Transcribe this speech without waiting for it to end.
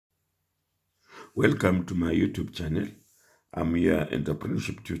Welcome to my YouTube channel. I'm your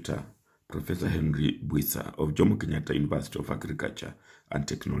entrepreneurship tutor, Professor Henry Bwisa of Jomo Kenyatta University of Agriculture and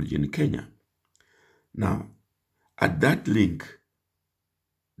Technology in Kenya. Now, at that link,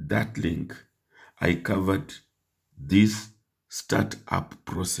 I covered this startup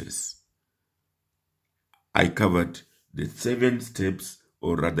process. I covered the 7 steps,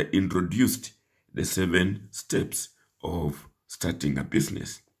 or rather introduced the 7 steps of starting a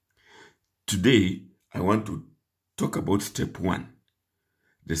business. Today, I want to talk about step 1,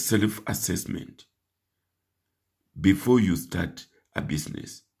 the self-assessment. Before you start a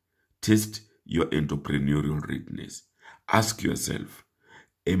business, test your entrepreneurial readiness. Ask yourself,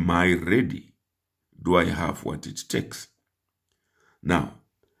 am I ready? Do I have what it takes? Now,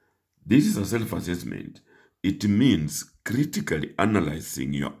 this is a self-assessment. It means critically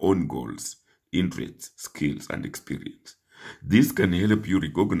analyzing your own goals, interests, skills, and experience. This can help you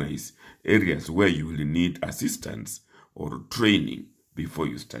recognize areas where you will need assistance or training before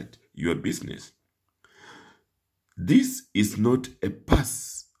you start your business. This is not a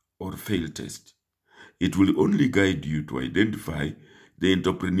pass or fail test. It will only guide you to identify the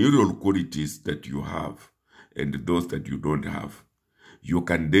entrepreneurial qualities that you have and those that you don't have. You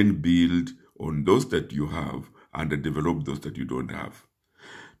can then build on those that you have and develop those that you don't have.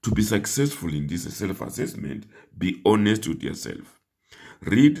 To be successful in this self-assessment, be honest with yourself.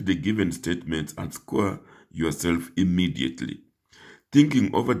 Read the given statements and score yourself immediately. Thinking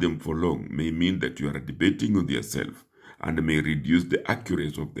over them for long may mean that you are debating with yourself and may reduce the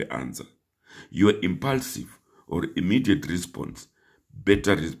accuracy of the answer. Your impulsive or immediate response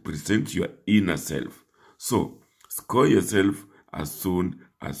better represents your inner self. So, score yourself as soon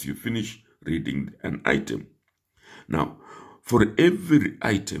as you finish reading an item. Now, for every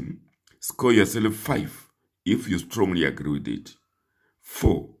item, score yourself 5 if you strongly agree with it,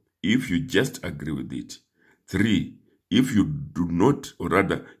 4 if you just agree with it, 3 if you do not, or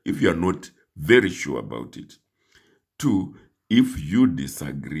rather, if you are not very sure about it, 2 if you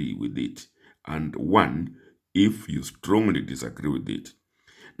disagree with it, and 1 if you strongly disagree with it.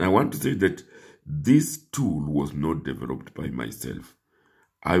 Now, I want to say that this tool was not developed by myself.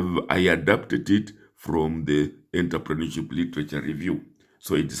 I adapted it from the Entrepreneurship Literature Review.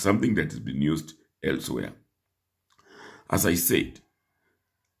 So it is something that has been used elsewhere. As I said,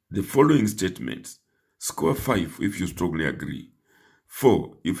 the following statements: score 5 if you strongly agree,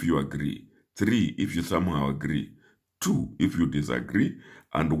 4 if you agree, 3 if you somehow agree, 2 if you disagree,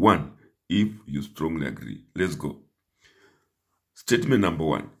 and 1 if you strongly agree. Let's go. Statement number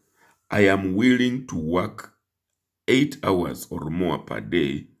 1. I am willing to work 8 hours or more per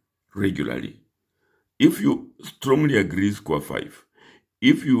day regularly. If you strongly agree, score 5.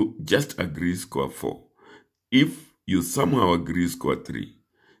 If you just agree, score 4. If you somehow agree, score 3.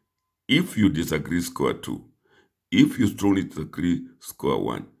 If you disagree, score 2. If you strongly disagree, score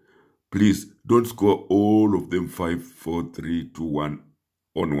 1. Please don't score all of them 5, 4, 3, 2, 1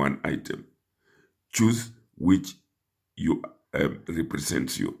 on one item. Choose which you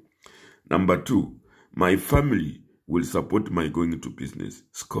represents you. Number 2, my family will support my going into business.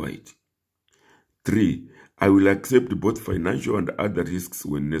 Score it. 3, I will accept both financial and other risks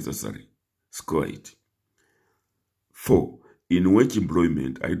when necessary. Score it. 4, in wage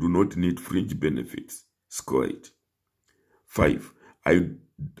employment, I do not need fringe benefits. Score it. 5,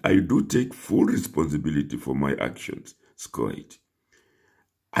 I do take full responsibility for my actions. Score it.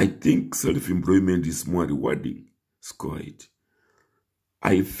 I think self-employment is more rewarding. Score it.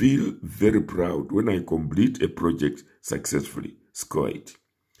 I feel very proud when I complete a project successfully. Score it.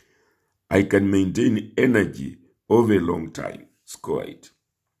 I can maintain energy over a long time. Score it.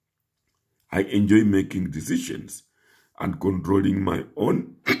 I enjoy making decisions and controlling my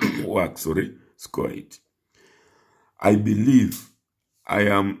own work. Score it. I believe I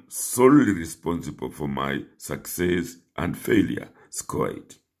am solely responsible for my success and failure. Score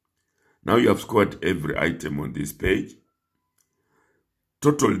it. Now you have scored every item on this page.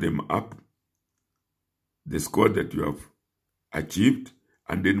 Total them up, the score that you have achieved,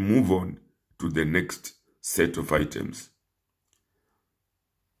 and then move on to the next set of items.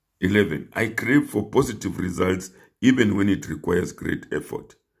 11. I crave for positive results even when it requires great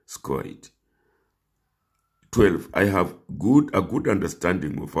effort. Score it. 12. I have a good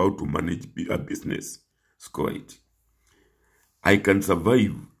understanding of how to manage a business. Score it. I can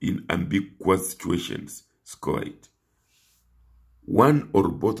survive in ambiguous situations. Score it. One or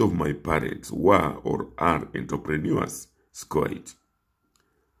both of my parents were or are entrepreneurs. Score it.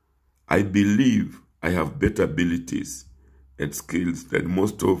 I believe I have better abilities and skills than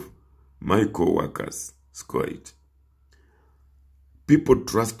most of my co-workers. Score it. People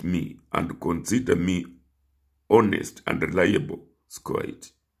trust me and consider me honest and reliable. Score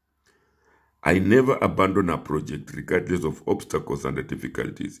it. I never abandon a project regardless of obstacles and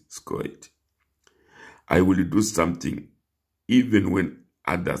difficulties. Score it. I will do something even when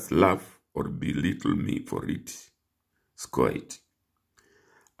others laugh or belittle me for it. Score it.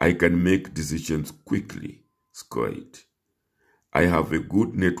 I can make decisions quickly. Score it. I have a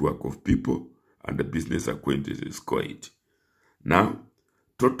good network of people and business acquaintances. Score it. Now,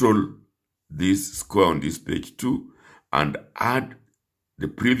 total this score on this page 2 and add the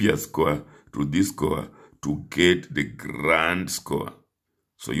previous score to this score to get the grand score.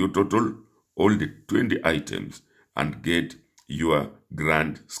 So you total all the 20 items and get your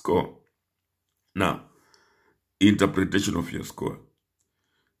grand score. Now, interpretation of your score.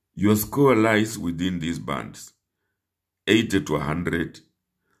 Your score lies within these bands: 80 to 100,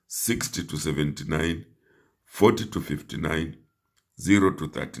 60 to 79, 40 to 59, 0 to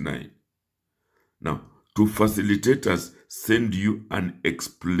 39. Now, to facilitate us send you an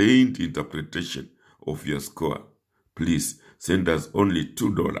explained interpretation of your score, please send us only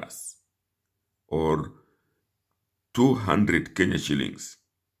 $2 or 200 Kenya shillings.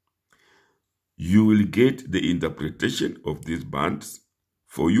 You will get the interpretation of these bands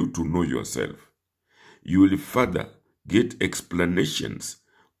for you to know yourself. You will further get explanations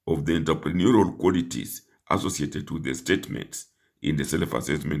of the entrepreneurial qualities associated with the statements in the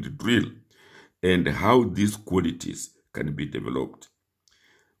self-assessment drill and how these qualities can be developed.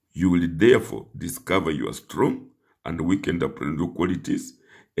 You will therefore discover your strong and weak entrepreneurial qualities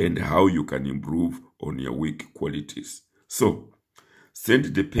and how you can improve on your weak qualities. So,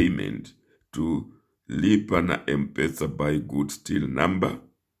 send the payment to Lipa na M-Pesa Buy Goods Till number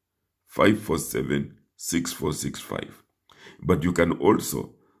 547-6465. But you can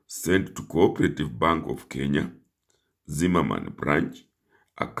also send to Cooperative Bank of Kenya, Zimmerman Branch,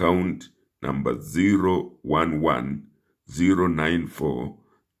 account number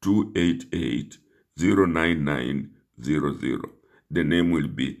 011-094-288-09900. The name will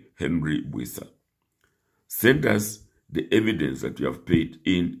be Henry Bwisa. Send us the evidence that you have paid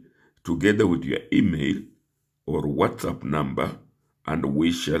in together with your email or WhatsApp number, and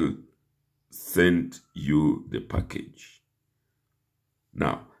we shall send you the package.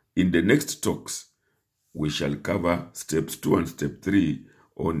 Now, in the next talks, we shall cover steps 2 and step 3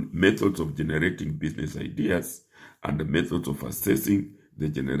 on methods of generating business ideas and the methods of assessing the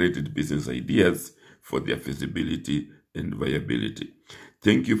generated business ideas for their feasibility and viability.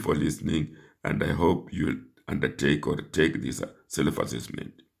 Thank you for listening, and I hope you'll undertake or take this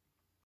self-assessment.